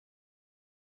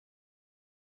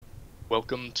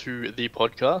welcome to the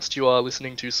podcast. You are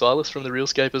listening to Silas from the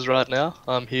Realscaperz right now.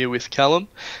 I'm here with Callum,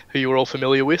 who you are all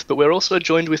familiar with, but we're also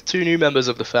joined with two new members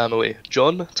of the family,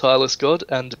 John, Tireless God,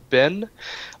 and Ben,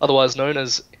 otherwise known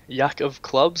as Yak of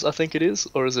Clubs, I think it is,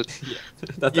 or is it? Yeah,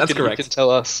 that's correct. You can tell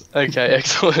us. Okay,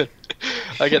 excellent.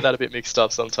 I get that a bit mixed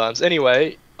up sometimes.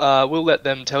 Anyway, we'll let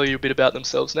them tell you a bit about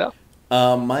themselves now.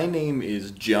 My name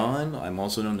is John. I'm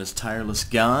also known as Tireless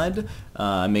God.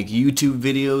 I make YouTube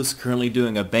videos, currently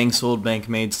doing a Bank Sold, Bank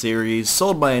Made series,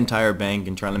 sold my entire bank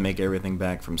and trying to make everything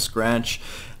back from scratch.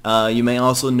 You may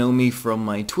also know me from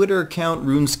my Twitter account,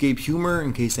 RuneScape Humor,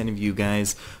 in case any of you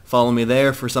guys follow me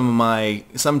there for some of my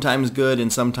sometimes good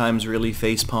and sometimes really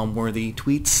facepalm-worthy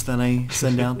tweets that I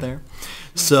send out there.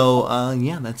 So,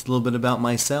 yeah, that's a little bit about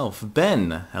myself.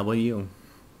 Ben, how about you?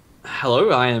 Hello,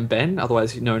 I am Ben,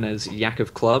 otherwise known as Yak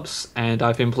of Clubs, and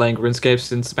I've been playing RuneScape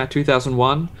since about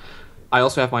 2001. I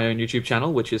also have my own YouTube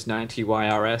channel, which is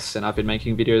 90YRS, and I've been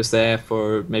making videos there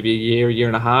for maybe a year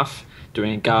and a half,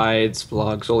 doing guides,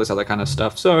 vlogs, all this other kind of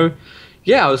stuff. So,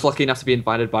 yeah, I was lucky enough to be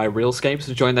invited by Realscaperz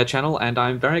to join their channel, and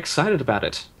I'm very excited about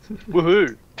it.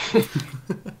 Woohoo!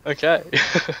 Okay.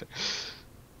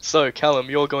 So, Callum,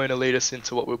 you're going to lead us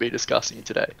into what we'll be discussing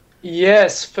today.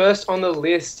 Yes, first on the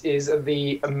list is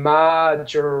the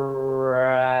Majorat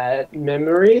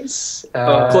Memories.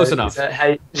 Close enough. Is that how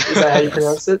you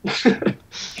pronounce it?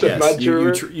 Yes,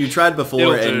 you tried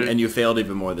before and you failed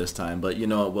even more this time, but you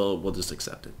know what, we'll just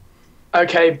accept it.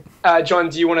 Okay, John,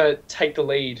 do you want to take the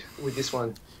lead with this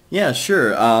one? Yeah,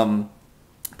 sure.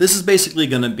 This is basically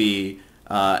going to be,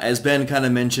 as Ben kind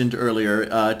of mentioned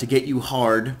earlier, to get you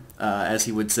hard, as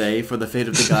he would say, for the Fate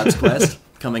of the Gods quest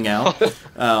coming out.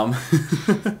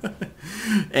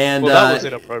 And well, that was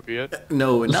inappropriate.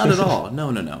 No, not at all.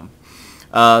 No.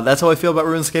 That's how I feel about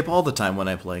RuneScape all the time when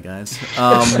I play, guys.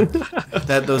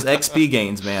 Those XP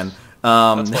gains, man.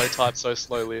 That's why I type so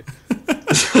slowly.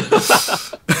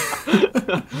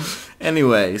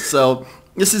 Anyway, so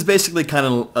this is basically kind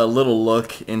of a little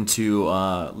look into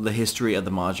the history of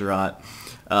the Majorat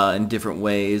in different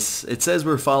ways. It says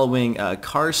we're following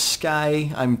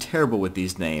Karshai. I'm terrible with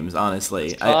these names,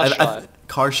 honestly.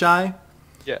 Karshai?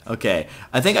 Yeah. Okay.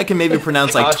 I think I can maybe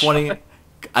pronounce like 20...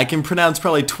 I can pronounce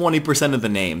probably 20% of the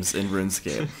names in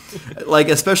RuneScape. Like,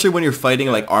 especially when you're fighting,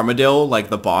 like, Armadillo, like,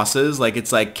 the bosses. Like,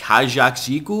 it's like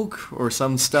Kajakjikuk or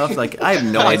some stuff. Like, I have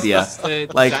no idea. The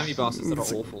like, Zami bosses that are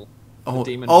awful.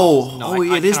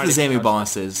 It is the Zami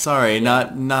bosses. Sorry,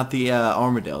 Yeah. not the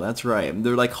Armadillo. That's right.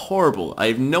 They're, like, horrible. I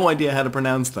have no idea how to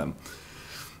pronounce them.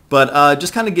 But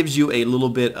just kind of gives you a little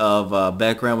bit of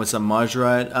background with some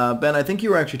Majorat. Ben, I think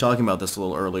you were actually talking about this a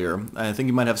little earlier. I think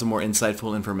you might have some more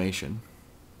insightful information.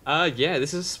 Yeah,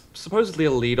 this is supposedly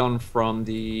a lead-on from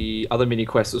the other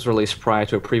mini-quest that was released prior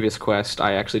to a previous quest.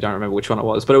 I actually don't remember which one it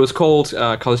was, but it was called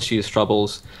Kozchi's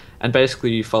Troubles, and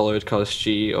basically you followed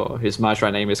Kozchi, or his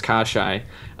Majorat name is Karshai,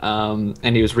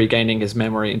 and he was regaining his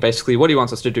memory, and basically what he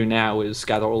wants us to do now is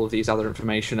gather all of these other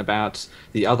information about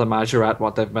the other Majorat,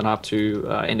 what they've been up to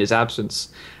in his absence.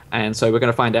 And so we're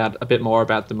going to find out a bit more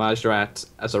about the Majorat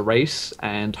as a race,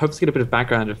 and hopefully get a bit of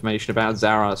background information about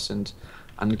Zaros, and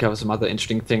uncover some other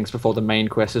interesting things before the main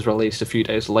quest is released a few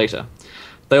days later.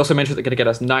 They also mentioned they're going to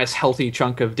get a nice, healthy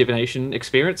chunk of divination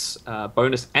experience,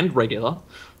 bonus and regular.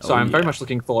 So I'm very much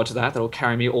looking forward to that. That'll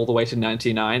carry me all the way to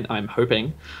 99, I'm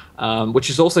hoping.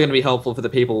 Which is also going to be helpful for the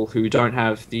people who don't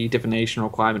have the divination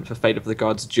requirement for Fate of the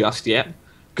Gods just yet.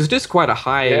 Because it is quite a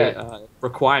high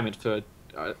requirement for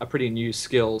a pretty new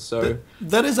skill. So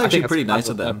that is actually pretty nice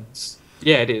of them.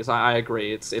 Yeah, it is. I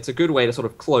agree. It's a good way to sort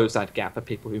of close that gap for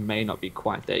people who may not be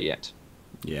quite there yet.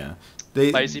 Yeah.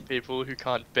 Lazy people who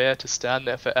can't bear to stand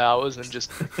there for hours and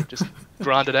just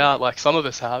grind it out like some of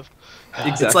us have.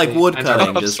 Exactly. It's like wood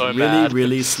cutting, just so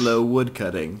really slow wood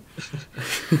cutting.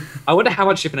 I wonder how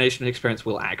much divination experience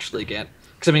we'll actually get.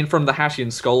 Because, I mean, from the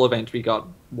Hashian Skull event, we got,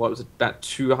 what was it, about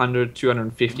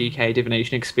 250k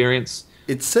divination experience.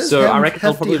 It says so I reckon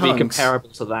it'll probably hunks. Be comparable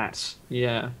to that.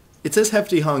 Yeah. It says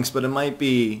hefty hunks, but it might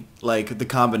be like the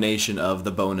combination of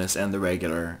the bonus and the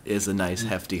regular is a nice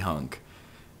hefty hunk.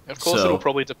 Of course, it'll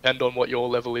probably depend on what your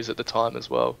level is at the time as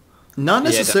well. Not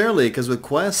necessarily, because with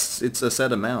quests, it's a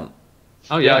set amount.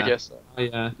 Oh yeah, I guess so. Oh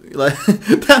yeah. Like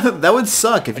that would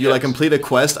suck if you like complete a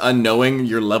quest unknowing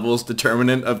your level's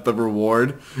determinant of the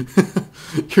reward.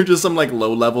 You're just some like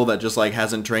low level that just like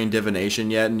hasn't trained divination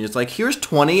yet, and it's like, here's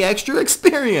 20 extra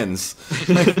experience.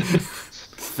 Like,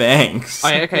 thanks.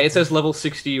 Okay, it says level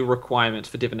 60 requirement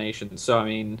for divination, so I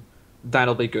mean,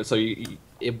 that'll be good. So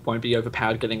it won't be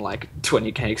overpowered getting like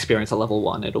 20k experience at level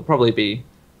 1. It'll probably be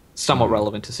somewhat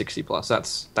relevant to 60 plus.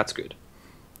 That's good.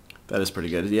 That is pretty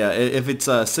good. Yeah, if it's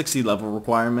a 60 level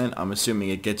requirement, I'm assuming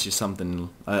it gets you something,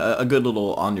 a good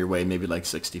little on your way, maybe like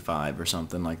 65 or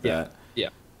something like that. Yeah.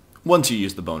 Once you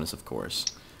use the bonus, of course.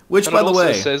 Which, And by it the also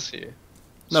way... says here...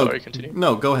 No, Sorry, continue.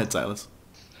 No, go ahead, Silas.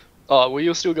 Oh, well,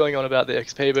 you're still going on about the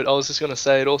XP, but I was just going to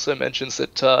say it also mentions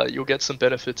that you'll get some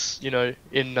benefits, you know,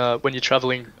 in when you're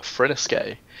traveling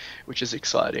Frenesque, which is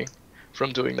exciting,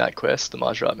 from doing that quest, the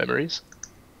Majrat Memories.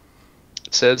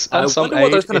 It says, and some wonder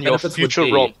what those aid kind of in your benefits would future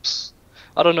be. romps.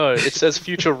 I don't know, it says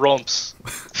future romps.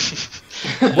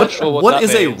 What, sure what that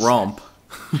is means. a romp?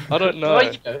 I don't know.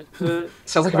 Well, you know, the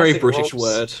Sounds like a very classic British romps.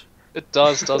 word. It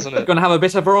does, doesn't it? Gonna have a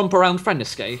bit of a romp around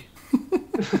Frenesque.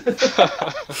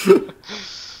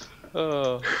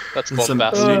 Oh, that's Some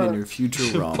bombastic. aid in your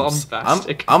future romps.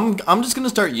 Bombastic. I'm just gonna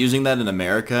start using that in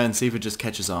America and see if it just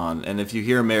catches on. And if you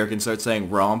hear Americans start saying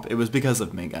romp, it was because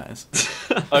of me, guys.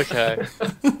 Okay.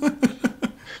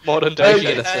 Modern day. Making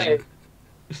it a Okay.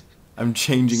 thing. I'm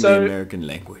changing So- the American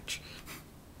language.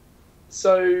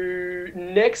 So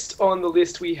next on the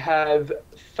list we have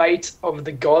Fate of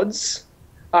the Gods.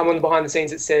 On the behind the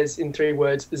scenes it says in 3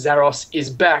 words, Zaros is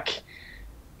back.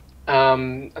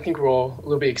 I think we're all a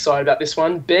little bit excited about this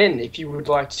one. Ben, if you would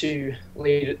like to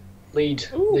lead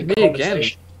Ooh, the me again.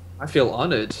 conversation. I feel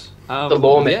honoured. The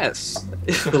lawman. Yes,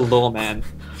 the lawman.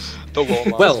 The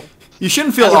law. Well, You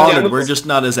shouldn't feel As a honored. general- We're just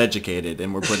not as educated,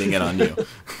 and we're putting it on you.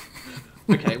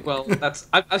 okay, well,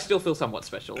 I still feel somewhat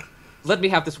special. Let me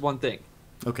have this one thing.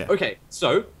 Okay. Okay,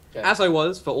 so, Okay. as I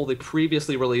was for all the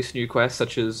previously released new quests,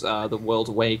 such as The World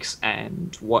Wakes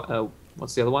and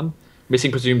what's the other one?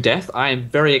 Missing Presumed Death, I am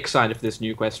very excited for this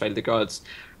new quest, Fate of the Gods.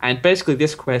 And basically,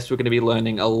 this quest, we're going to be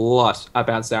learning a lot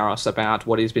about Zaros, about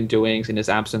what he's been doing in his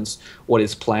absence, what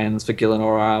his plans for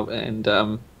Gillenor are, and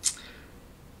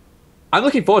I'm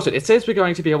looking forward to it. It says we're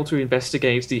going to be able to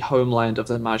investigate the homeland of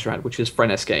the Majrat, which is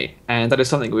Frenesque, and that is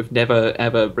something we've never,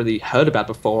 ever really heard about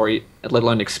before, let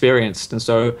alone experienced. And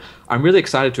so I'm really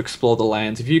excited to explore the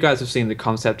lands. If you guys have seen the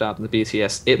concept art in the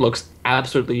BTS, it looks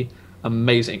absolutely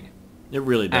amazing. It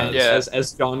really does. And Yeah.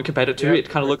 as John compared it to, Yeah. it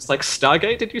kind of looks like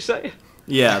Stargate, did you say?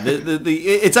 Yeah,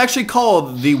 it's actually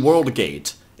called the World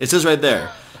Gate. It says right there.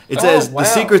 It says wow. the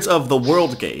secrets of the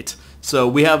World Gate. So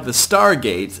we have the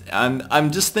Stargate.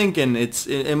 I'm just thinking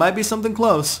it might be something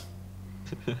close.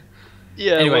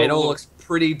 Yeah. Anyway, well, it all look, looks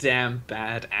pretty damn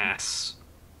badass.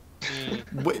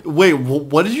 Wait,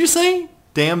 what did you say?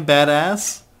 Damn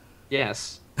badass.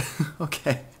 Yes.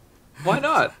 Okay. Why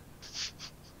not?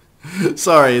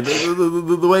 Sorry,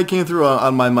 the way it came through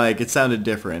on my mic, it sounded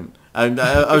different. I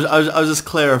was just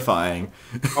clarifying.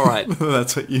 All right.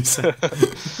 That's what you said.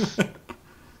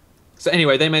 So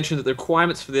anyway, they mentioned that the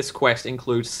requirements for this quest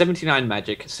include 79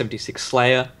 magic, 76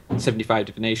 slayer, 75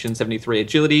 divination, 73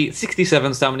 agility,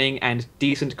 67 summoning, and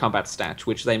decent combat stats,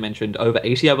 which they mentioned over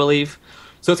 80, I believe.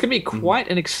 So it's going to be quite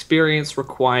an experience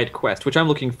required quest, which I'm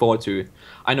looking forward to.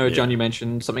 I know, John, you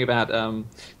mentioned something about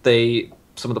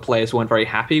some of the players weren't very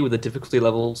happy with the difficulty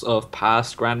levels of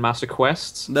past Grandmaster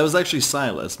quests. That was actually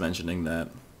Silas mentioning that.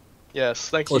 yes,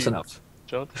 thank Close you, enough.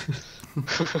 John.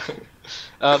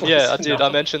 Yeah, I did. I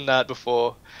enough. mentioned that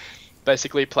before.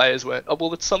 Basically, players weren't. Oh,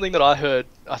 well, it's something that I heard.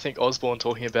 I think Osborne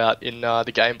talking about in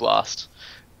the Game Blast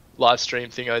live stream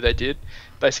thingo they did.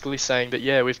 Basically saying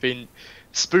that we've been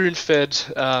spoon-fed,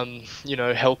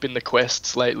 help in the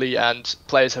quests lately, and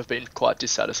players have been quite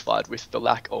dissatisfied with the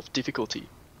lack of difficulty.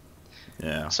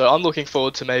 Yeah. So I'm looking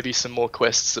forward to maybe some more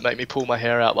quests that make me pull my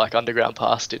hair out like Underground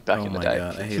Pass did back Oh in the my day.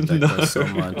 god, I hate that quest so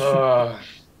much.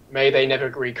 May they never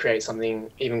recreate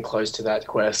something even close to that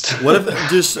quest. What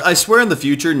if I swear in the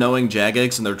future, knowing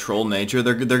Jagex and their troll nature,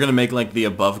 they're gonna make like the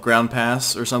above ground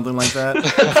pass or something like that.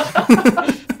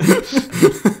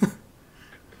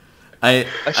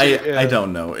 I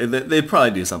don't know. They'd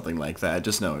probably do something like that,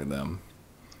 just knowing them.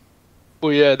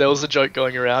 Well, yeah, there was a joke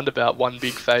going around about one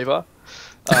big favour.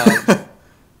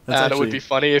 And it would be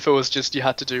funny if it was just you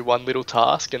had to do one little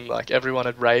task and like everyone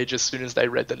would rage as soon as they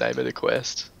read the name of the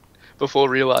quest. Before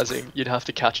realizing you'd have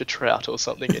to catch a trout or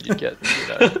something and you'd get,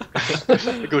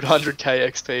 a good 100k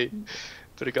XP.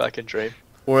 But a guy can dream.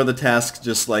 Or the task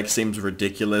just like seems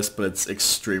ridiculous, but it's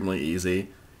extremely easy.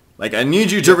 Like, I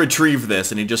need you to retrieve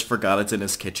this, and he just forgot it's in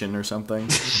his kitchen or something.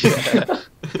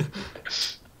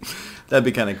 That'd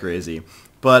be kind of crazy.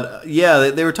 But yeah,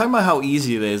 they were talking about how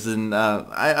easy it is, and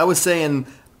I was saying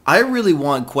I really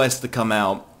want quests to come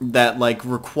out that like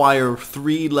require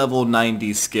 3 level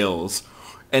 90 skills.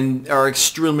 and are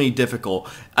extremely difficult.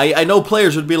 I know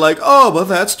players would be like, oh, but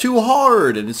that's too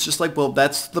hard. And it's just like, well,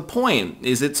 that's the point,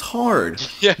 is it's hard.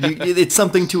 Yeah. It's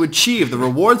something to achieve. The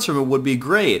rewards from it would be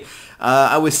great.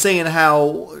 I was saying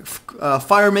how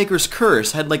Firemaker's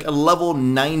Curse had like a level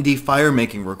 90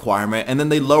 firemaking requirement, and then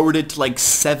they lowered it to like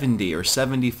 70 or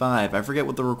 75. I forget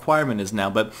what the requirement is now,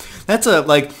 but that's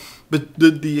but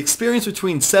the experience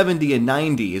between 70 and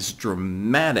 90 is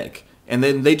dramatic. And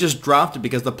then they just dropped it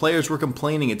because the players were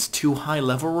complaining it's too high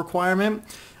level requirement.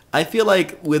 I feel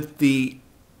like with the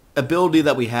ability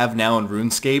that we have now in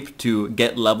RuneScape to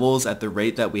get levels at the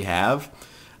rate that we have,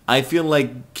 I feel like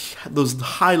those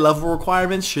high level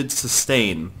requirements should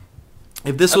sustain.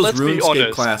 If this was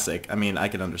RuneScape Classic, I mean, I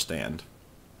could understand.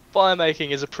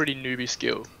 Firemaking is a pretty newbie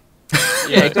skill.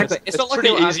 Yeah, exactly. It's not like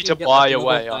pretty they'll easy ask to you get, buy like, your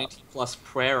way level up. 90 plus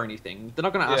prayer or anything. They're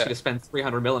not going to ask Yeah. you to spend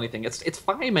 300 mil or anything. It's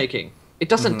fire making. It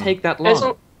doesn't take that And it's, long.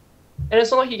 not, and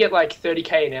it's not like you get like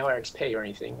 30k an hour XP or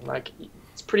anything. Like,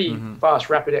 it's pretty fast,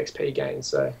 rapid XP gain.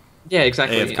 So Yeah,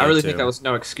 exactly. AFK I really too. think there was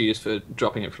no excuse for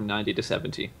dropping it from 90 to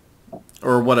 70.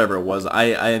 Or whatever it was.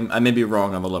 I may be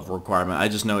wrong on the level requirement. I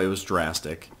just know it was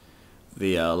drastic,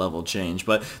 the level change.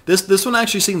 But this one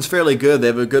actually seems fairly good. They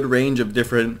have a good range of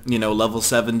different, level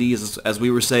 70s. As we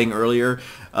were saying earlier,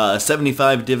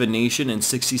 75 Divination and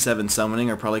 67 Summoning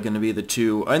are probably going to be the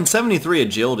two. And 73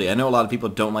 Agility. I know a lot of people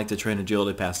don't like to train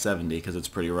Agility past 70 because it's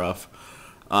pretty rough.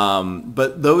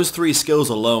 But those three skills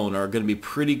alone are going to be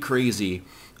pretty crazy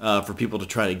for people to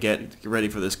try to get ready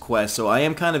for this quest. So I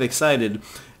am kind of excited.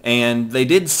 And they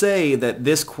did say that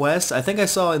this quest, I think I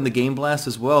saw in the Game Blast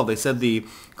as well, they said the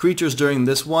creatures during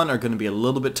this one are going to be a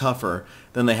little bit tougher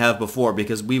than they have before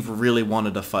because we've really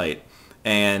wanted to fight.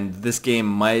 And this game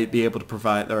might be able to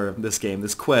provide, or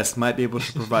this quest might be able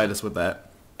to provide us with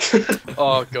that.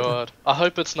 Oh god. I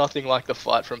hope it's nothing like the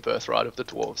fight from Birthright of the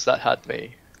Dwarves. That had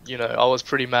me. I was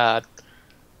pretty mad.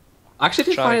 I actually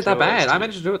didn't Trying find to it that kill those bad. I two.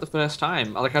 managed to do it the first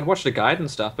time. Like, I'd watched a guide and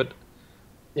stuff, but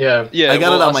yeah, Yeah, I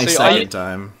got it on my see, second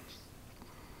time.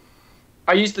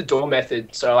 I used the door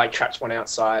method. So I like trapped one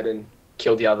outside and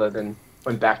killed the other, then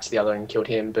went back to the other and killed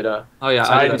him. But oh yeah,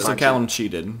 So I I did that. didn't- So Callum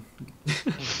cheated.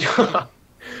 it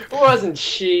wasn't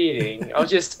cheating. I was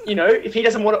just, if he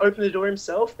doesn't want to open the door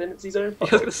himself, then it's his own I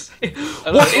fault. was gonna say,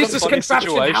 And what that's is not a this funny contraption?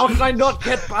 situation. How did I not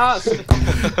get past?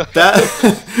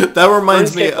 That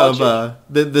reminds me RuneScape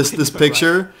of this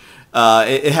picture.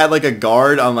 It had like a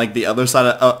guard on like the other side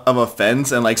of a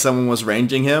fence, and like someone was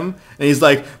ranging him, and he's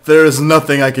like, "There is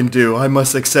nothing I can do. I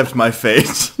must accept my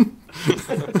fate."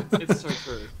 It's so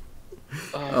true.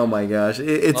 Oh my gosh,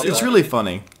 it's Love that. really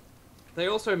funny. They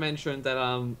also mentioned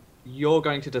that you're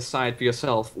going to decide for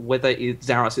yourself whether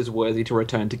Zaros is worthy to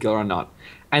return to Gil or not.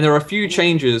 And there are a few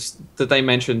changes that they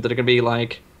mentioned that are going to be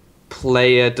like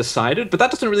player decided, but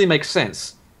that doesn't really make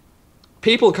sense.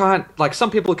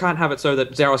 Some people can't have it so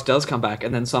that Zaros does come back,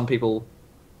 and then some people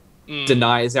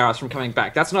deny Zaros from coming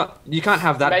back. You can't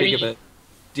have that Maybe- big of a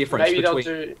difference Maybe they'll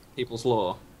between do. people's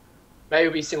law. Maybe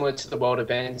it'll be similar to the world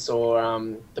events or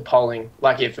the polling.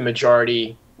 Like if a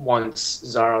majority wants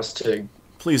Zaros to.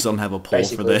 Please don't have a poll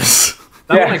Basically. for this.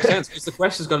 That Yeah. would make sense, because the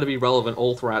quest is going to be relevant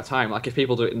all throughout time. Like, if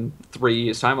people do it in 3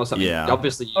 years' time or something, Yeah.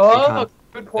 obviously you Oh, can't.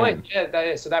 good point.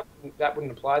 Yeah, so that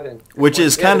wouldn't apply then. Which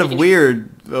is Yeah, kind we of can- weird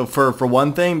for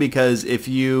one thing, because if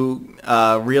you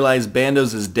realize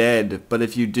Bandos is dead, but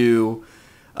if you do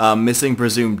missing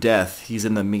presumed death, he's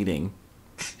in the meeting.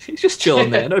 He's just chilling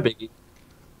there, no biggie.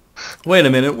 Wait a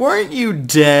minute, weren't you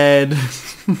dead?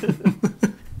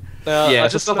 Now, Yeah, I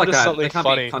it's just stuff like noticed that. something They can't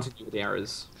funny. be continuity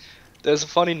errors. There's a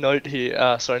funny note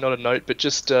here, sorry, not a note, but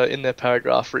just in their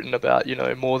paragraph written about,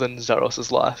 more than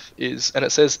Zaros's life is, and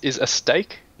it says, is a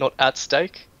stake, not at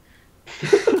stake.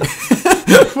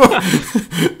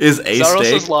 Is a Zaros's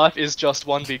steak? life is just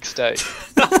one big stake.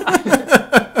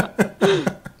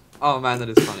 Oh man, that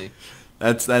is funny.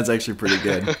 That's actually pretty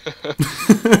good.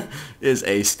 Is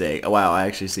a steak? Wow, I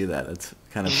actually see that. That's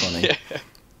kind of funny. Yeah.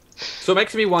 So it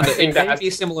makes me wonder, I think it may that's- be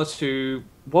similar to...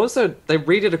 What was the... They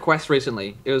redid a quest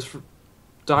recently. It was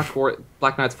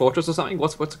Black Knight's Fortress or something.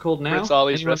 What's it called now? Prince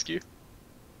Ali's Anyone? rescue.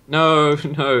 No.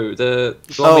 The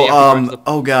one where you have to go to the-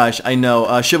 Oh gosh, I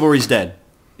know. Chivalry's dead.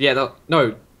 Yeah,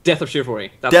 no. Death of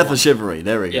Chivalry. That's Death the one. of Chivalry.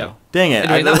 There we go. Yeah. Dang it.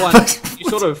 Anyway, that one, you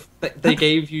sort of... They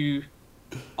gave you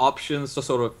options to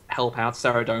sort of help out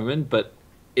Saradomin, but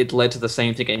it led to the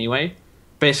same thing anyway.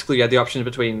 Basically, you had the option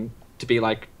between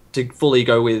to fully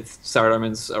go with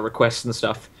Saradomin's requests and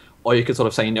stuff, or you could sort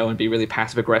of say no and be really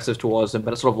passive-aggressive towards them,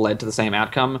 but it sort of led to the same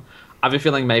outcome. I have a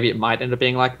feeling maybe it might end up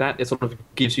being like that. It sort of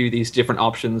gives you these different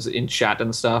options in chat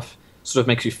and stuff, sort of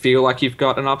makes you feel like you've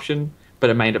got an option, but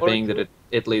it may end up Or it being that could-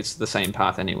 it leads to the same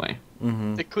path anyway.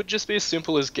 It could just be as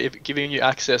simple as giving you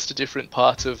access to different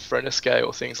parts of Frenescape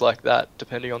or things like that,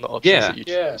 depending on the options that you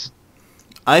choose.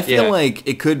 I feel like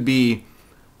it could be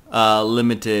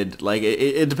limited. Like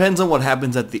it depends on what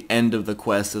happens at the end of the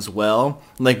quest as well.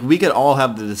 Like we could all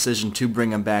have the decision to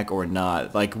bring him back or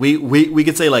not. Like we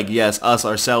could say like yes, us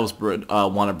ourselves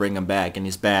want to bring him back and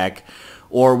he's back,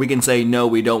 or we can say no,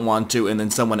 we don't want to, and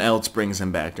then someone else brings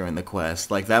him back during the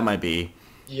quest. Like that might be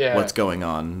what's going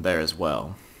on there as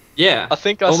well. Yeah, I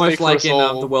think almost like in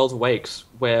The World Awakes,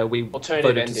 where we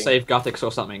voted to save Guthix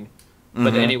or something.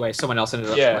 But anyway, someone else ended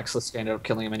up, like Sliska ended up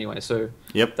killing him anyway, so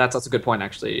that's a good point,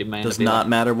 actually. It may does not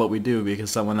matter what we do,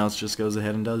 because someone else just goes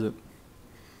ahead and does it.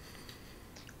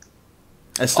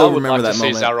 I still remember that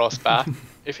moment. I would like to see Zaros back.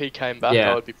 If he came back,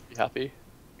 I would be pretty happy.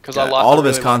 Because I like all of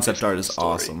his concept art is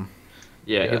awesome.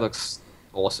 Yeah, he looks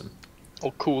awesome.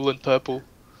 All cool and purple.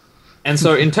 And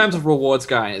so, in terms of rewards,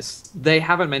 guys, they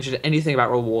haven't mentioned anything about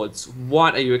rewards.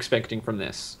 What are you expecting from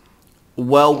this?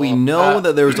 Well, we know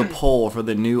that there was a poll for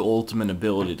the new ultimate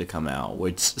ability to come out,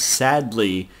 which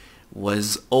sadly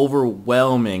was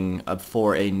overwhelming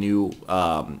for a new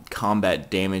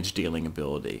combat damage dealing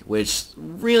ability, which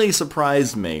really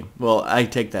surprised me. Well, I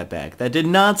take that back. That did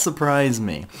not surprise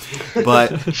me,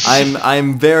 but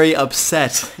I'm very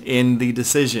upset in the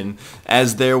decision,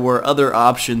 as there were other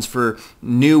options for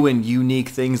new and unique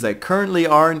things that currently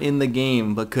aren't in the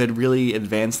game but could really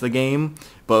advance the game,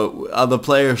 but the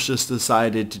players just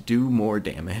decided to do more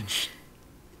damage.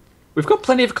 We've got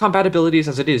plenty of combat abilities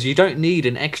as it is. You don't need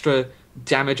an extra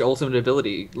damage ultimate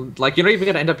ability. Like, you're not even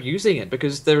going to end up using it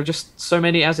because there are just so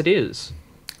many as it is.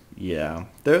 Yeah.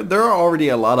 There are already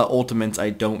a lot of ultimates I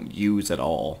don't use at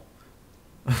all.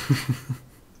 What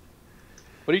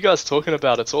are you guys talking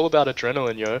about? It's all about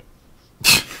adrenaline, yo.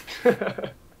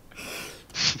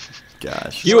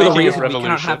 Gosh. You are the reason we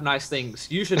cannot have nice things.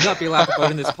 You should not be allowed to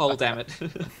vote in this poll, damn it.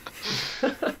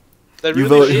 It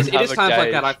is times like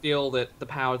that I feel that the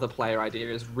power of the player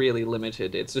idea is really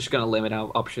limited. It's just going to limit our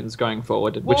options going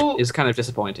forward, which is kind of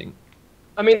disappointing.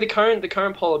 I mean, the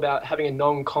current poll about having a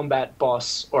non-combat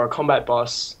boss or a combat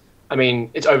boss, I mean,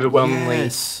 it's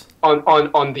overwhelmingly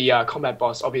on the combat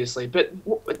boss, obviously. But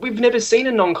we've never seen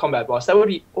a non-combat boss. That would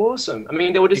be awesome. I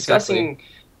mean, they were discussing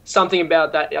something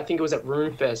about that. I think it was at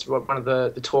RuneFest, one of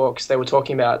the talks. They were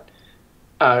talking about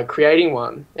creating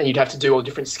one, and you'd have to do all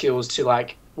different skills to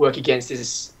like work against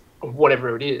this,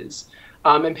 whatever it is.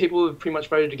 And people have pretty much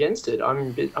voted against it. I'm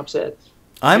a bit upset.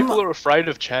 People are afraid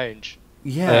of change.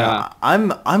 Yeah,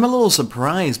 I'm a little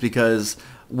surprised because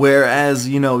whereas,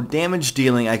 damage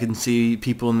dealing, I can see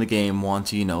people in the game want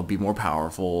to, be more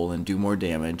powerful and do more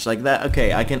damage. Like that,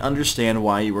 okay, I can understand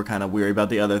why you were kind of weary about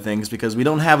the other things because we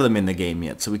don't have them in the game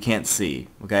yet, so we can't see,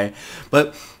 okay?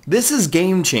 But this is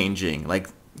game-changing. Like,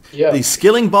 the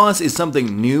skilling boss is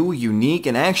something new, unique,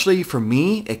 and actually, for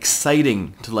me,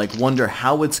 exciting to, like, wonder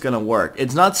how it's going to work.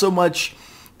 It's not so much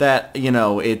that,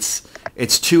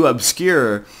 it's too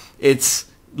obscure. It's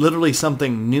literally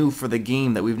something new for the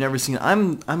game that we've never seen.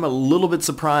 I'm a little bit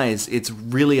surprised it's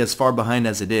really as far behind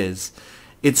as it is.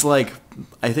 It's like,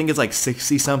 I think it's like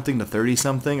 60-something to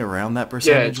 30-something, around that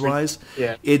percentage-wise.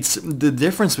 Yeah. It's, the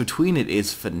difference between it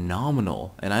is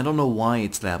phenomenal, and I don't know why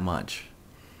it's that much.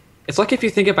 It's like, if you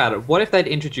think about it, what if they'd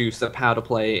introduced the power to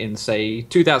play in, say,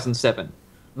 2007?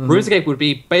 RuneScape would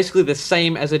be basically the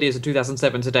same as it is in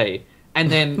 2007 today,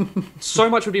 and then so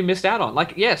much would be missed out on.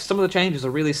 Like, yes, some of the changes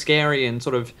are really scary and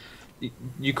sort of,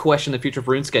 you question the future of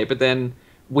RuneScape, but then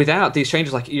without these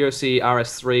changes like EOC,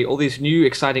 RS3, all these new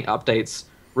exciting updates,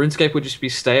 RuneScape would just be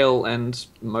stale and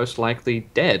most likely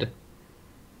dead.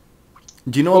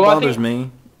 Do you know what bothers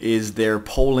me? Is they're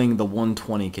polling the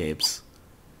 120 capes.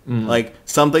 Like,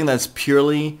 something that's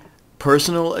purely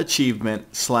personal achievement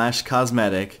 /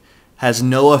 cosmetic has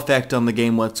no effect on the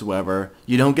game whatsoever.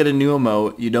 You don't get a new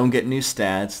emote, you don't get new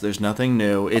stats, there's nothing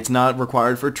new, it's not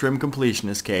required for trim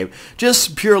completionist cape.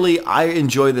 Just purely, I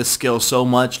enjoy this skill so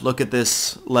much, look at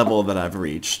this level that I've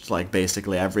reached. Like,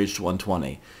 basically, I've reached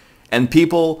 120. And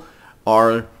people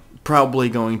are probably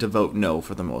going to vote no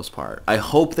for the most part. I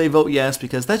hope they vote yes,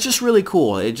 because that's just really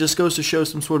cool. It just goes to show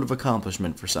some sort of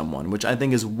accomplishment for someone, which I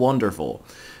think is wonderful.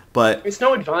 But it's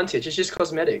no advantage. It's just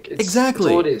cosmetic. Exactly.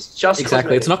 That's all it is. Just exactly.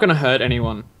 Cosmetic. It's not going to hurt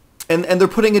anyone. And they're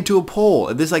putting it to a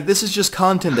poll. This is just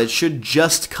content that should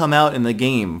just come out in the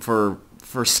game for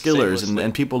skillers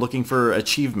and people looking for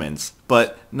achievements.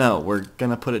 But no, we're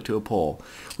gonna put it to a poll.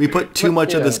 We put too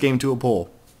much of this game to a poll.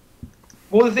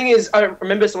 Well, the thing is, I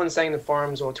remember someone saying in the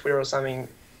forums or Twitter or something,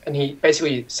 and he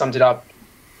basically summed it up.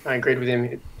 I agreed with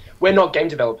him. We're not game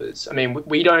developers. I mean,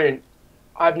 we don't.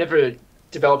 I've never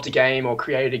developed a game or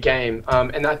created a game,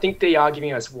 and I think they are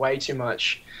giving us way too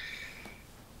much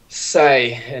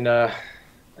say, and I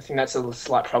think that's a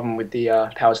slight problem with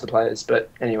the powers of the players. But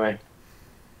anyway,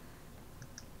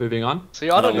 Moving on. See,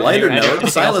 I On a don't know. lighter Anything note,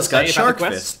 else Silas to say got about shark the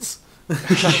quest? fists.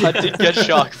 I did get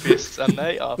shark fists, and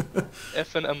they are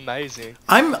effing amazing.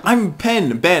 I'm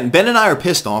Ben and I are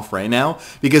pissed off right now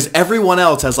because everyone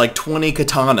else has like 20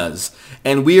 katanas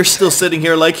and we are still sitting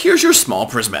here like, here's your small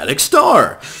prismatic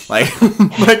star. Like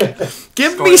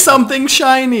give me something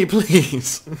shiny,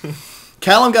 please.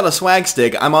 Callum got a swag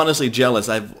stick. I'm honestly jealous.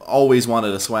 I've always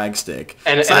wanted a swag stick.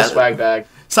 and a swag bag.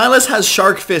 Silas has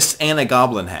shark fists and a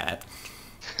goblin hat.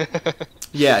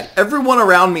 Yeah, everyone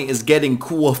around me is getting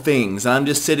cool things. I'm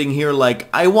just sitting here like,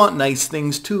 I want nice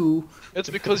things too. It's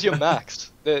because you're maxed.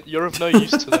 You're of no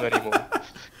use to them anymore.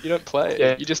 You don't play.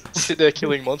 Yeah. You just sit there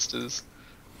killing monsters.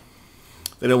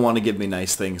 They don't want to give me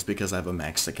nice things because I have a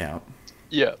maxed account.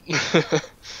 Yeah.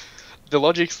 The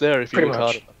logic's there if you Pretty look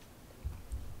much. hard enough.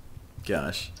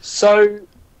 Gosh. So,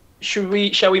 shall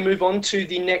we move on to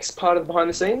the next part of the behind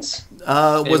the scenes?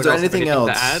 Was there anything to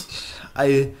else?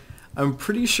 I'm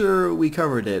pretty sure we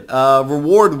covered it.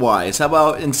 Reward-wise, how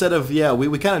about instead of,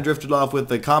 we kind of drifted off with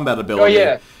the combat ability. Oh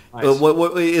yeah. Nice.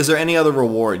 What is there any other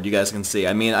reward you guys can see?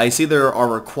 I mean, I see there are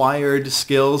required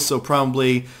skills, so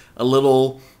probably a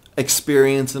little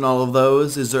experience in all of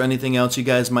those. Is there anything else you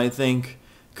guys might think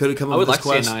could have come I up would with like this to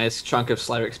see quest? a nice chunk of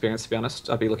Slayer experience, to be honest.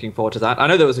 I'd be looking forward to that. I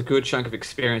know there was a good chunk of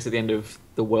experience at the end of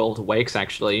The World Awakes,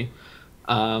 actually.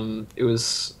 It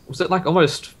was it like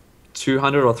almost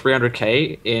 200 or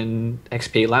 300k in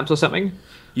XP lamps or something?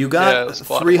 You Yeah, got that's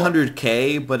quite a lot.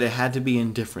 300k, but it had to be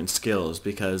in different skills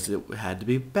because it had to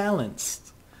be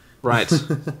balanced. Right.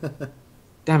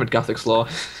 Damn it, Gothic's Law.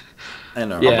 I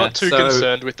know. Yeah. I'm not too so-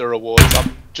 concerned with the rewards.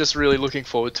 I'm just really looking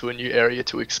forward to a new area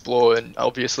to explore, and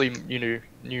obviously,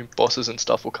 new bosses and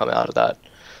stuff will come out of that.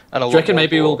 And a Do you lot reckon more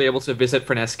maybe lore. we'll be able to visit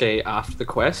Frenesque after the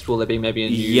quest? Will there be maybe a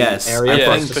new Yes, area I for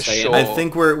think us to for stay sure. in? I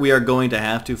think we are going to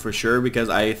have to for sure because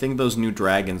I think those new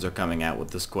dragons are coming out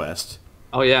with this quest.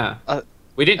 Oh yeah. Uh,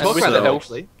 We didn't and talk with about the that elf-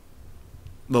 actually.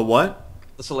 The what?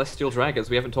 The Celestial Dragons.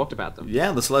 We haven't talked about them.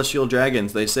 Yeah, the Celestial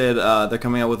Dragons. They said they're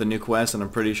coming out with a new quest, and I'm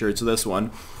pretty sure it's this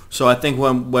one. So I think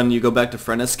when you go back to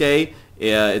Frenesque,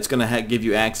 it's going to give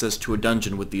you access to a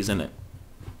dungeon with these in it.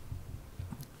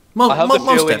 I have the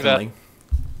Most feeling definitely.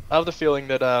 I have the feeling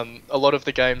that a lot of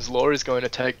the game's lore is going to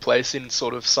take place in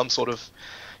some sort of,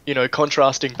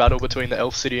 contrasting battle between the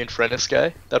Elf City and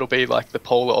Frenesque. That'll be like the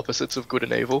polar opposites of good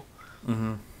and evil.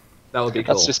 That would be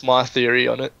cool. That's just my theory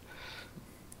on it.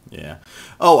 Yeah.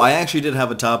 Oh, I actually did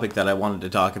have a topic that I wanted to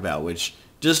talk about, which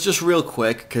just real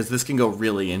quick, because this can go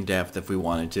really in depth if we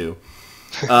wanted to.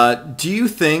 Do you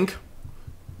think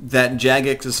that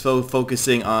Jagex is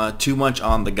focusing too much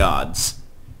on the gods,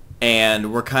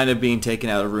 and we're kind of being taken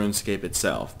out of RuneScape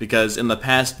itself? Because in the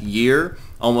past year,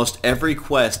 almost every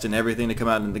quest and everything to come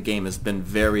out in the game has been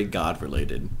very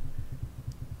god-related.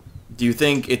 Do you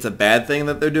think it's a bad thing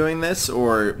that they're doing this,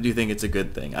 or do you think it's a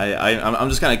good thing? I'm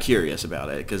just kind of curious about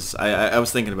it, because I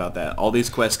was thinking about that. All these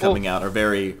quests coming out are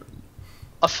very...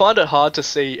 I find it hard to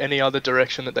see any other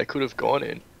direction that they could have gone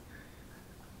in.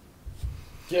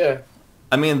 Yeah.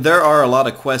 I mean, there are a lot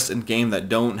of quests in game that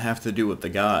don't have to do with the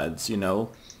gods, you know?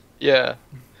 Yeah.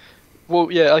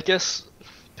 Well, yeah, I guess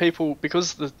people,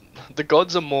 because the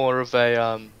gods are more of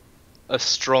a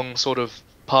strong sort of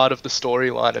part of the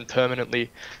storyline and permanently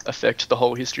affect the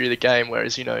whole history of the game,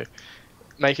 whereas,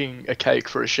 making a cake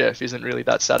for a chef isn't really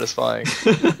that satisfying.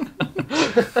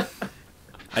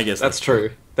 I guess That's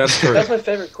true. That's true. That's my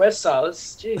favorite quest,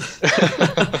 Silas.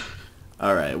 Jeez.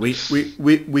 All right, we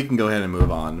can go ahead and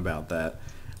move on about that.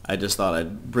 I just thought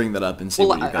I'd bring that up and see Well,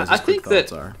 what you guys' I quick think that-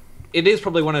 thoughts are. It is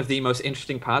probably one of the most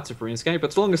interesting parts of RuneScape,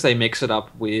 as long as they mix it up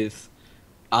with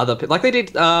other... Like they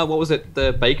did, what was it,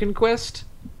 the Bacon Quest?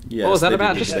 Yes, was that they did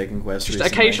about? the Just- Bacon quest Just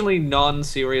recently. occasionally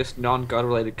non-serious,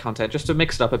 non-God-related content, just to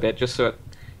mix it up a bit, just so it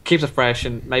keeps it fresh,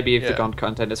 and maybe if the Yeah. God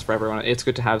content is for everyone, it's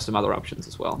good to have some other options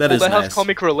as well. That Well, is they nice. have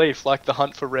comic relief, like the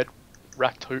Hunt for Red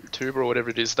Rak Tuber or whatever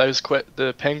it is. Those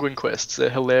the penguin quests, they're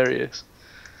hilarious.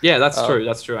 Yeah, that's true,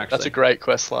 actually. That's a great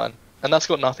quest line. And that's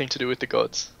got nothing to do with the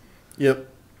gods. Yep,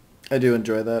 I do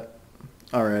enjoy that.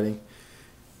 Alrighty.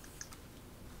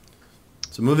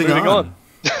 So moving on.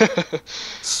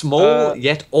 Small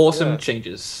yet awesome yeah.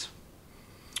 changes.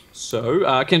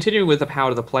 So, continuing with the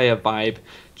power of the player vibe,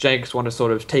 Jags want to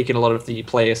sort of take in a lot of the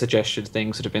player suggested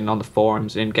things that have been on the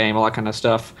forums, in-game, all that kind of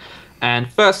stuff.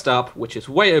 And first up, which is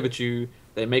way overdue,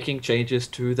 they're making changes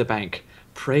to the bank.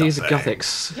 Praise The bank.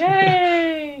 Gothics.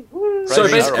 Yay! Woo! So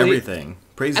Praise basically, everything.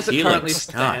 Praise as it currently Helix.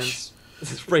 Gosh. stands...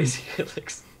 This is Praise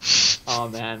Helix. Oh,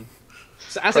 man.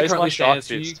 So as Praise it my currently shark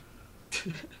stands, you...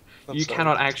 fist. you so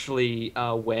cannot interesting.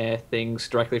 actually wear things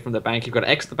directly from the bank. You've got to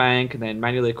exit the bank and then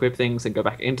manually equip things and go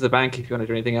back into the bank if you want to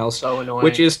do anything else, So which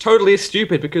annoying. is totally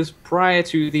stupid because prior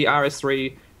to the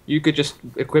RS3, you could just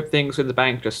equip things with the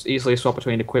bank, just easily swap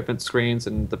between equipment screens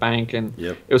and the bank, and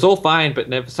Yep. it was all fine. But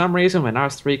for some reason, when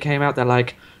RS3 came out, they're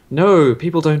like, no,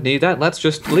 people don't need that. Let's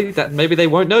just delete that. Maybe they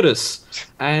won't notice.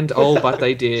 And oh, but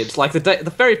they did. Like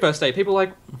the very first day, people were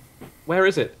like, where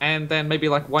is it? And then maybe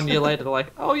like 1 year later, they're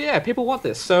like, oh yeah, people want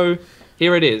this. So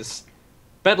here it is.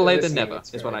 Better late than Listening, never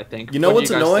it's is what great. I think. You know What do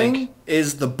what's guys annoying think?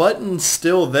 is the button's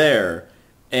still there,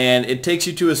 and it takes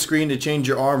you to a screen to change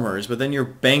your armors, but then your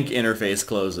bank interface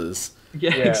closes.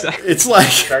 Yeah, Yeah. exactly. It's like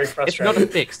Very It's not a frustrating.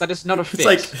 fix. That is not a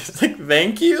fix. it's like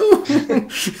thank you.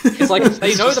 It's like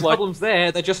they know just the like- problem's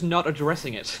there. They're just not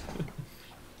addressing it.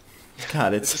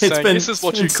 God, It's it's just saying, been, this is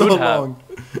what it's you been could so have. long.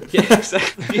 Yeah,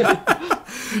 exactly.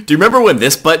 Do you remember when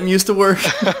this button used to work?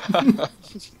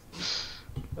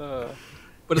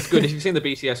 But it's good. If you've seen the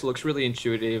BTS, it looks really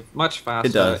intuitive, much faster,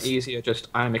 does. easier. Just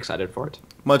I'm excited for it.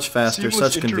 Much faster,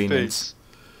 Seamless such convenience.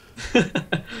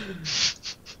 interface.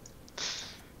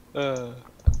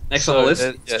 Next So, on the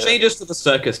list, yeah. changes to the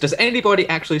circus. Does anybody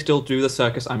actually still do the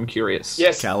circus? I'm curious.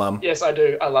 Yes, Callum. yes, I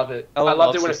do. I love it. Callum I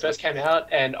loved it loves when it this first came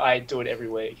out, and I do it every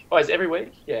week. Oh, is it every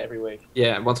week? Yeah, every week.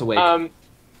 Yeah, once a week.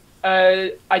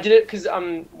 I did it because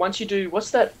once you do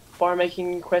what's that fire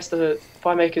making quest, the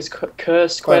Firemaker's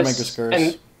Curse quest, Firemaker's Curse.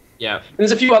 and Yeah.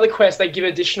 there's a few other quests. They give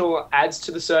additional adds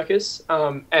to the circus,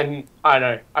 and I don't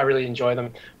know, I really enjoy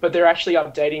them. But they're actually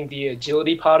updating the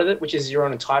agility part of it, which is you're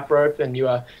on a tightrope and you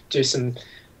do some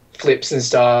flips and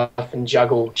stuff and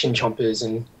juggle chin chompers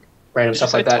and random Did you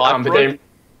stuff like say that.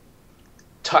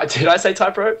 tightrope? Did I say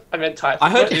tightrope? I meant tight. I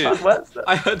heard what?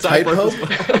 I heard Tightrope?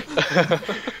 tightrope.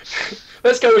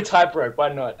 Let's go with tightrope.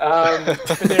 Why not?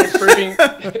 But they're improving.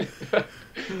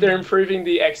 They're improving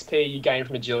the XP you gain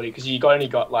from agility because you only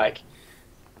got like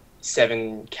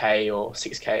 7k or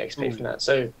 6k XP from that.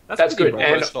 So that's pretty good, low.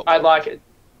 and It's not I worth like it.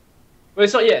 Well,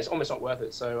 it's not. Yeah, it's almost not worth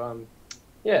it. So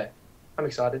yeah, I'm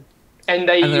excited. And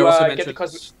they And they're also get the mentioned.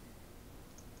 cosmic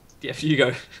Yeah, you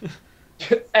go.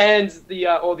 and the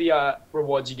all the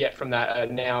rewards you get from that are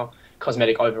now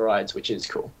cosmetic overrides, which is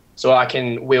cool. So I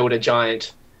can wield a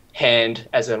giant hand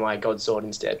as my god sword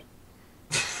instead.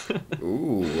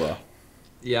 Ooh.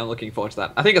 Yeah, I'm looking forward to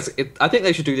that. I think I think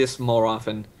they should do this more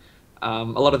often. A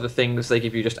lot of the things they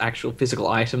give you just actual physical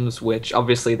items, which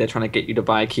obviously they're trying to get you to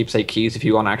buy keepsake keys if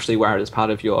you want to actually wear it as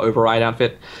part of your override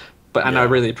outfit. But and I Yeah.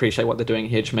 really appreciate what they're doing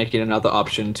here to make it another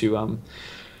option to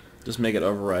Just make it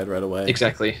override right away.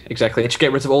 exactly. Just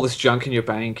get rid of all this junk in your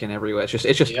bank and everywhere. It's just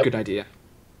a Yep. good idea.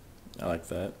 I like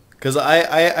that. Because I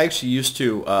actually used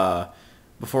to,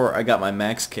 before I got my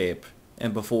Max Cape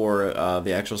and before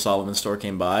the actual Solomon store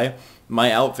came by,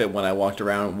 my outfit when I walked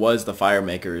around was the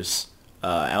Firemaker's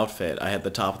outfit. I had the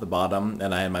top, the bottom,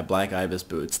 and I had my black ibis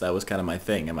boots. That was kind of my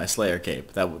thing, and my Slayer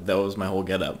cape. That was my whole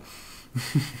getup.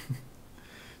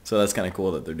 So that's kind of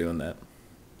cool that they're doing that.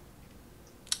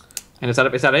 And is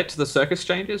that it to the circus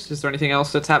changes? Is there anything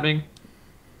else that's happening?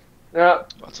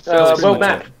 That's a fairly pretty Well, much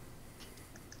map. it.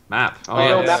 Map. Oh Well,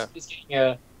 yeah. yeah. map is getting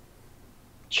a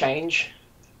change.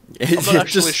 I'm not actually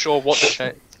Just- sure what the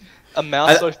change.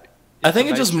 Amount of. I think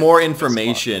it's just information more is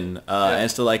information Yeah.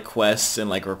 as to like quests and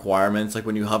like requirements. Like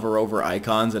when you hover over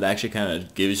icons, it actually kind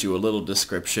of gives you a little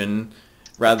description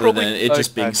rather Probably- than it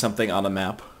just being okay. something on a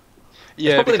map.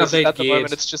 Yeah, probably because not at the geared-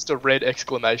 moment it's just a red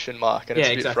exclamation mark and Yeah,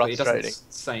 it's a bit exactly. It frustrating.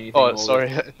 doesn't say anything. Oh, more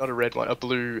sorry, with not a red one, a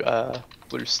blue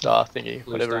star thingy,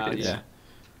 blue whatever star, it is. yeah.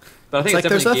 But I think It's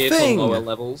it's, like, definitely there's a geared for thing. lower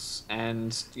levels,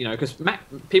 and because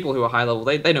people who are high level,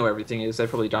 they know everything is. They've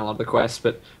probably done a lot of the quests,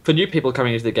 but for new people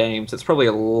coming into the games, it's probably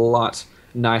a lot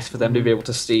nice for them to be able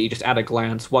to see just at a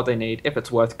glance what they need, if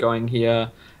it's worth going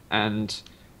here, and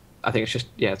I think it's just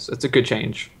it's a good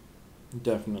change.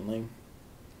 Definitely.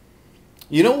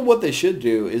 You know what they should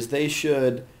do is they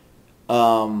should,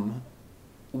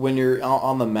 when you're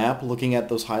on the map looking at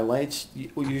those highlights,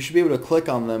 you should be able to click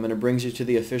on them and it brings you to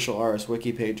the official RS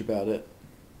Wiki page about it.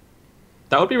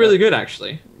 That would be really good,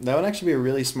 actually. That would actually be a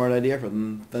really smart idea for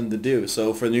them to do.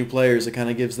 So for new players, it kind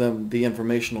of gives them the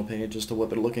informational page as to what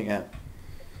they're looking at.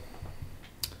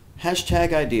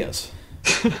 Hashtag ideas.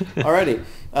 Alrighty.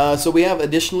 So we have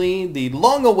additionally the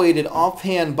long-awaited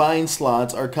offhand bind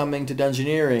slots are coming to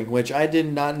Dungeoneering, which I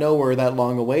did not know were that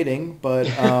long-awaiting, but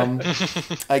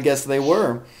I guess they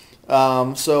were.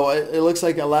 So it looks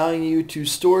like allowing you to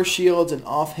store shields and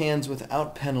offhands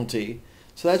without penalty.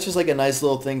 So that's just like a nice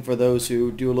little thing for those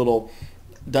who do a little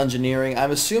Dungeoneering. I'm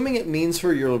assuming it means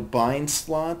for your bind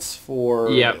slots for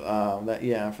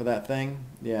for that thing.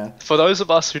 Yeah. For those of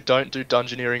us who don't do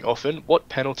dungeoneering often, what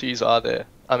penalties are there?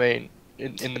 I mean,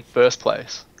 in the first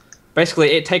place.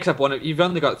 Basically, it takes up you've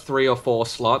only got 3 or 4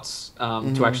 slots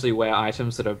to actually wear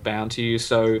items that are bound to you.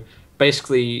 So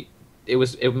basically,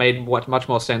 it made much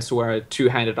more sense to wear a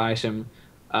 2-handed item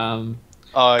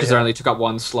because it only took up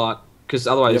 1 slot. Because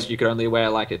otherwise, you could only wear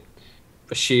like a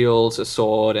shield, a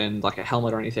sword, and like a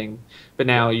helmet or anything. But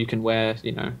now you can wear,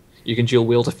 you can dual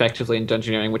wield effectively in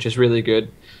dungeoneering, which is really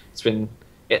good. It's been,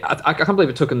 I can't believe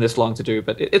it took them this long to do,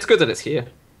 but it's good that it's here.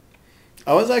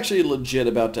 I was actually legit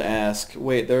about to ask,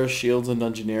 wait, there are shields in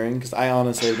dungeoneering? Because I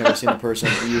honestly have never seen a person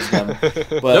use them.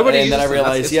 But and then I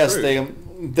realized, yes,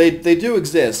 they do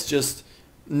exist. Just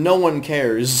no one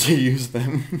cares to use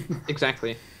them.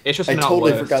 Exactly. It's just I not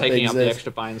totally worth forgot they taking up the exist.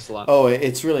 extra bind slot. Oh,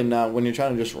 it's really not when you're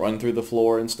trying to just run through the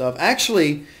floor and stuff.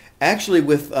 Actually,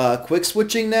 with quick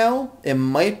switching now, it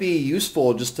might be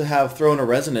useful just to have thrown a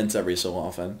resonance every so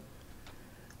often.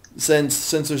 Since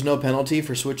there's no penalty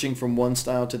for switching from one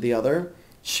style to the other,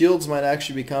 shields might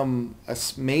actually become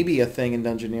maybe a thing in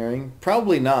dungeoneering.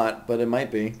 Probably not, but it might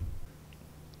be.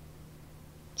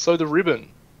 So the ribbon.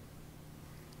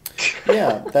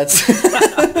 Yeah, that's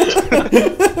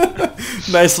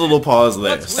nice little pause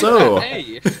there. So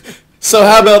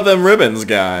how about them ribbons,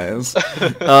 guys?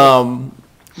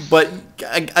 But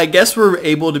I guess we're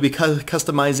able to be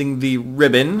customizing the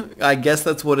ribbon. I guess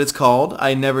that's what it's called.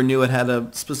 I never knew it had a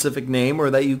specific name or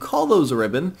that you call those a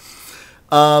ribbon.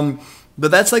 But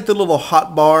that's like the little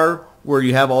hot bar where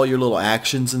you have all your little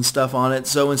actions and stuff on it.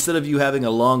 So instead of you having a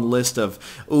long list of,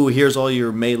 ooh, here's all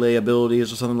your melee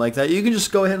abilities or something like that, you can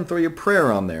just go ahead and throw your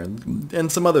prayer on there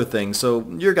and some other things. So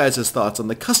your guys' thoughts on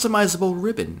the customizable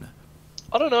ribbon?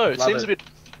 I don't know. It seems a bit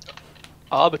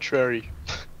arbitrary,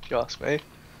 if you ask me.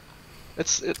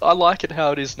 I like it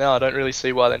how it is now. I don't really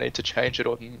see why they need to change it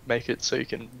or make it so you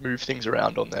can move things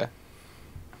around on there.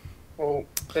 Well,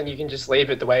 then you can just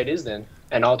leave it the way it is then,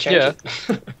 and I'll change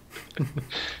it.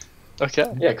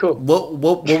 Okay. Yeah, cool.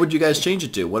 What would you guys change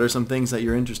it to? What are some things that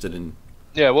you're interested in?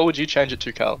 Yeah, what would you change it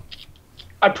to, Cal?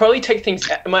 I'd probably take things...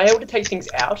 Am I able to take things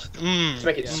out to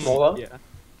make it smaller?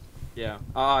 Yeah.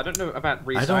 I don't know about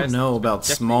resize. I don't know about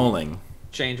smalling.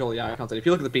 Change all the icons. And if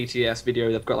you look at the BTS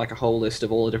video, they've got like a whole list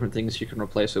of all the different things you can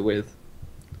replace it with.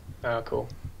 Oh, cool.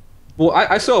 Well,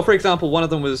 I saw, for example, one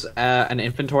of them was an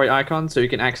inventory icon, so you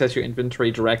can access your inventory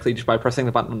directly just by pressing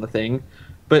the button on the thing.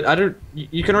 But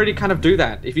you can already kind of do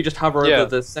that. If you just hover over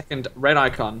the second red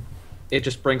icon, it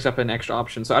just brings up an extra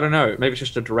option. So I don't know, maybe it's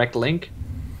just a direct link.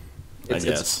 I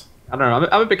don't know,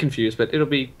 I'm a bit confused, but it'll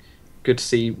be good to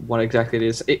see what exactly it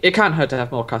is. It can't hurt to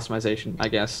have more customization, I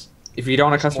guess. If you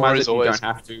don't want to customize it, you don't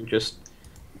have to. Just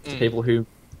to people who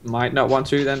might not want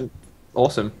to, then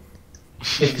awesome.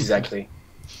 Exactly.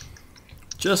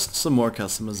 Just some more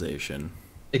customization.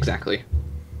 Exactly.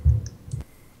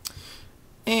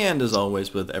 And as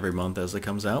always with every month as it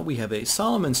comes out, we have a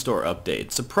Solomon Store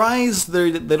update. Surprise,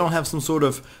 they don't have some sort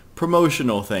of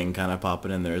promotional thing kind of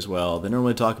popping in there as well. They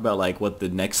normally talk about like what the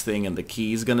next thing and the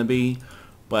key is going to be.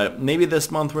 But maybe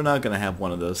this month we're not going to have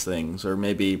one of those things. Or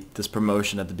maybe this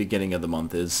promotion at the beginning of the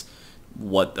month is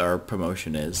what our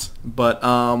promotion is. But,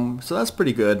 so that's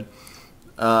pretty good.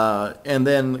 And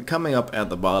then coming up at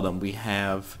the bottom we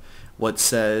have what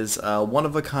says One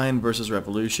of a Kind versus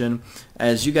Revolution.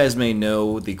 As you guys may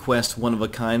know, the quest One of a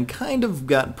Kind kind of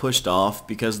got pushed off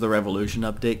because the Revolution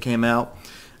update came out.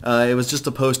 It was just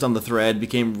a post on the thread,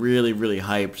 became really, really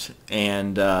hyped,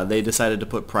 and they decided to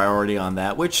put priority on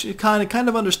that, which is kind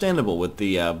of understandable with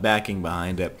the backing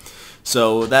behind it.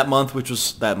 So that month, which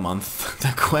was that month,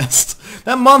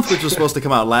 which was supposed to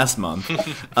come out last month,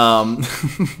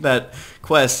 that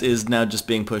quest is now just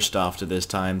being pushed off to this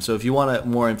time. So if you want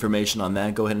more information on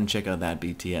that, go ahead and check out that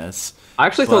BTS. I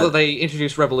actually thought that they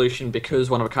introduced Revolution because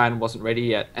One of a Kind wasn't ready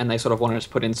yet, and they sort of wanted to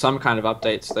put in some kind of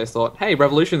updates. So they thought, hey,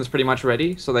 Revolution's pretty much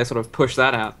ready, so they sort of pushed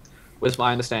that out, was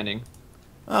my understanding.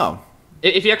 Oh.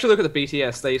 If you actually look at the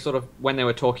BTS, they sort of, when they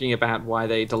were talking about why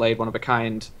they delayed One of a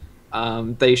Kind,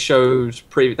 they showed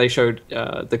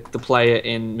the player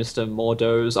in Mr.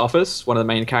 Mordo's office, one of the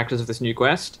main characters of this new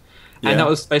quest, and that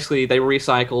was basically they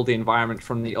recycled the environment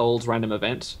from the old random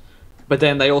event, but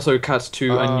then they also cut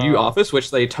to a new office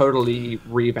which they totally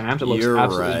revamped. It looks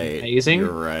absolutely amazing.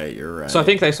 You're right. So I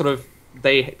think they sort of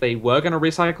they were going to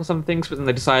recycle some things, but then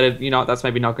they decided, that's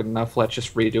maybe not good enough. Let's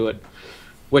just redo it,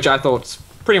 which I thought's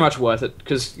pretty much worth it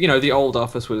because the old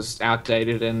office was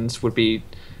outdated and would be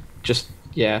just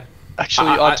Actually,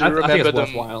 I do remember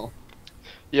them. Worthwhile.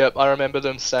 Yep, I remember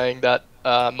them saying that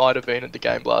might have been at the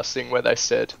Game Blast thing where they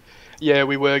said, yeah,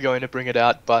 we were going to bring it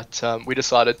out, but we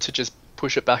decided to just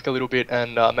push it back a little bit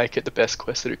and make it the best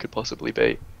quest that it could possibly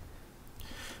be.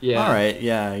 Yeah. All right,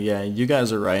 yeah. You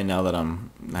guys are right now that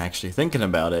I'm actually thinking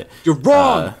about it. You're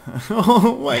wrong!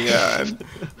 Oh my god.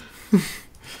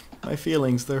 My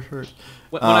feelings, they're hurt.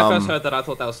 When I first heard that, I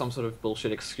thought that was some sort of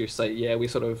bullshit excuse. Say, yeah,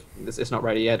 it's not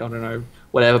ready yet. I don't know,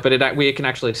 whatever. But we can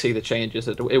actually see the changes.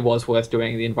 It was worth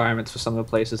doing. The environments for some of the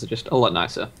places are just a lot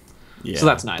nicer. Yeah, so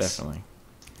that's nice. Definitely.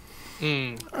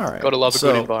 All right. Gotta love a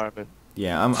good environment.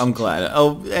 Yeah, I'm glad.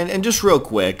 Oh, and just real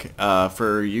quick,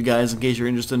 for you guys, in case you're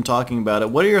interested in talking about it,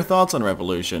 what are your thoughts on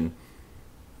Revolution?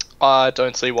 I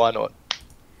don't see why not.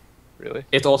 Really?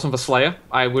 It's awesome for Slayer.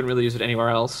 I wouldn't really use it anywhere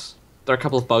else. There are a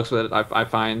couple of bugs with it I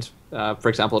find. For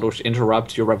example, it'll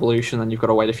interrupt your revolution, and you've got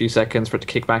to wait a few seconds for it to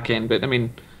kick back in. But I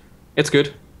mean, it's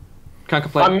good. Can't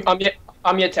complain.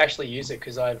 I'm yet to actually use it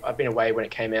because I've been away when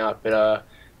it came out. But I'm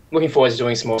looking forward to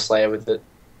doing some more Slayer with it.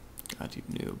 God, you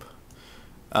noob.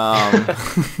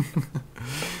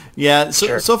 Yeah,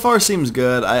 so far seems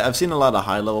good. I've seen a lot of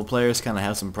high-level players kind of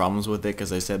have some problems with it because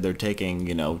they said they're taking,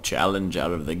 challenge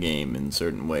out of the game in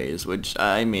certain ways, which,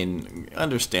 I mean,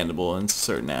 understandable in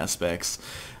certain aspects.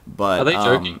 But are they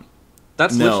joking?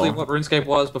 That's no. literally what RuneScape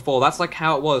was before. That's like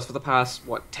how it was for the past,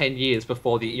 10 years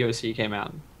before the EOC came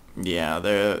out. Yeah,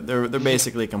 they're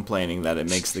basically complaining that it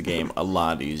makes the game a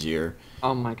lot easier.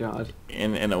 Oh my god.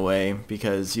 In a way,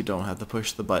 because you don't have to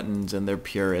push the buttons and they're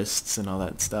purists and all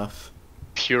that stuff.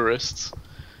 Purists?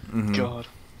 Mm-hmm. God.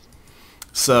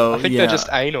 So, I think they're just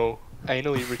anally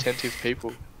retentive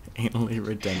people. Anally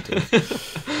retentive.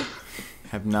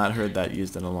 Have not heard that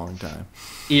used in a long time.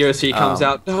 EOC comes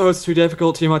out, no, it's too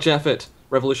difficult, too much effort.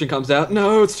 Revolution comes out,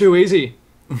 no, it's too easy.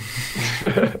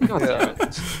 God damn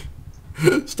it.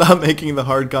 Stop making the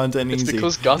hard content It's easy.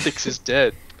 because Gothics is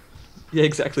dead. Yeah,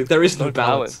 exactly. There is no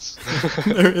balance.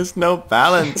 There is no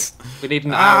balance. We need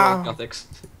an hour of Gothics.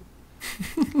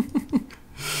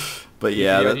 But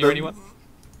yeah,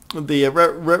 the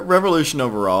Revolution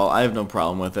overall, I have no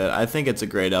problem with it. I think it's a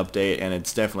great update, and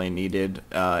it's definitely needed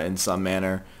in some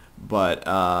manner. But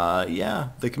yeah,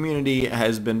 the community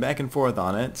has been back and forth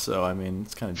on it, so I mean,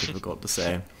 it's kind of difficult to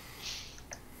say.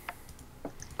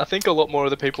 I think a lot more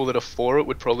of the people that are for it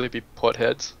would probably be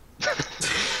potheads.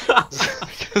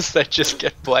 Because they just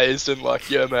get blazed and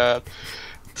like, yeah man,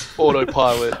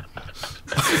 autopilot.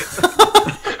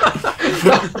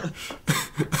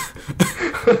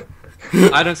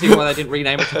 I don't see why they didn't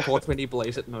rename it to 420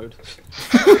 Blaze It mode.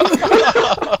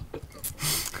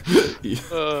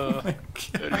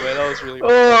 Anyway, that was really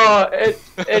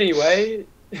anyway.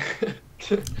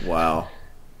 Wow.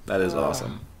 That is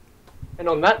awesome. And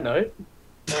on that note...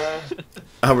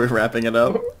 Are we wrapping it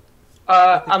up?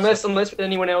 Unless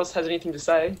anyone else has anything to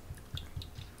say.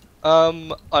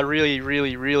 I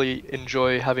really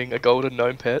enjoy having a golden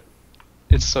gnome pet.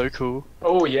 It's so cool.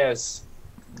 Oh yes,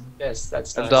 yes,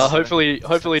 that's nice. And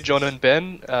hopefully John and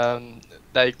Ben,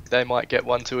 they might get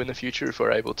one too in the future if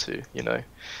we're able to,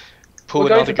 pull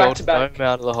another golden gnome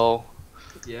out of the hole.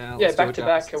 Yeah,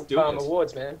 back-to-back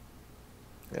awards, man.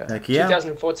 Yeah. Heck yeah.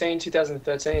 2014,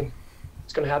 2013.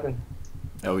 It's gonna happen.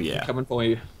 Oh yeah. Coming for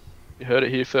you. You heard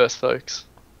it here first, folks.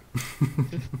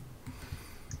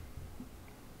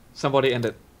 Somebody end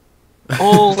it.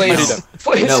 Oh, please.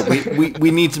 Please. No,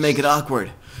 we need to make it awkward.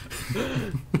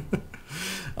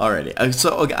 Alrighty,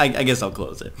 so I guess I'll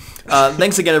close it.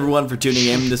 Thanks again, everyone, for tuning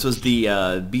in. This was the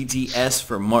BTS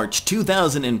for March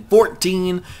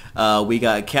 2014. We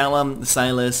got Callum,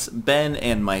 Silas, Ben,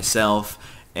 and myself,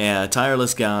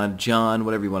 Tireless God, John,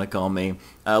 whatever you want to call me.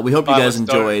 We hope you guys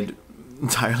enjoyed.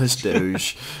 Tireless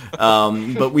Doge.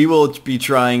 But we will be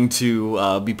trying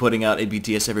to be putting out a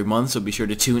BTS every month, so be sure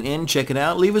to tune in, check it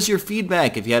out. Leave us your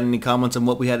feedback. If you had any comments on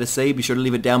what we had to say, be sure to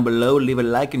leave it down below. Leave a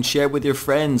like and share it with your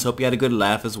friends. Hope you had a good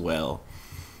laugh as well.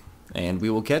 And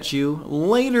we will catch you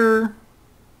later.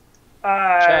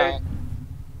 Bye. Ciao.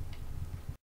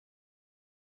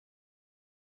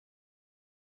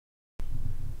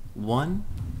 One,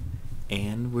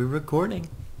 and we're recording.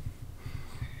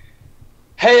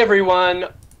 Hey everyone,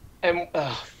 and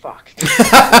fuck.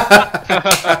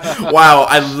 Wow,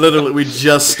 we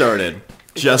just started.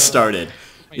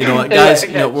 You know what, guys?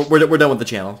 Okay. No, we're done with the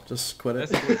channel. Just quit it.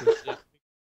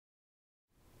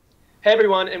 Hey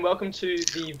everyone, and welcome to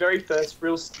the very first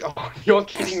Oh, you're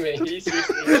kidding me. Are you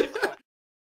seriously?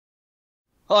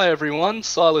 Hi everyone,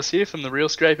 Silas here from the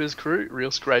Realscaperz crew.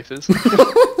 Realscaperz.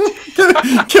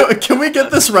 Can we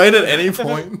get this right at any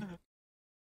point?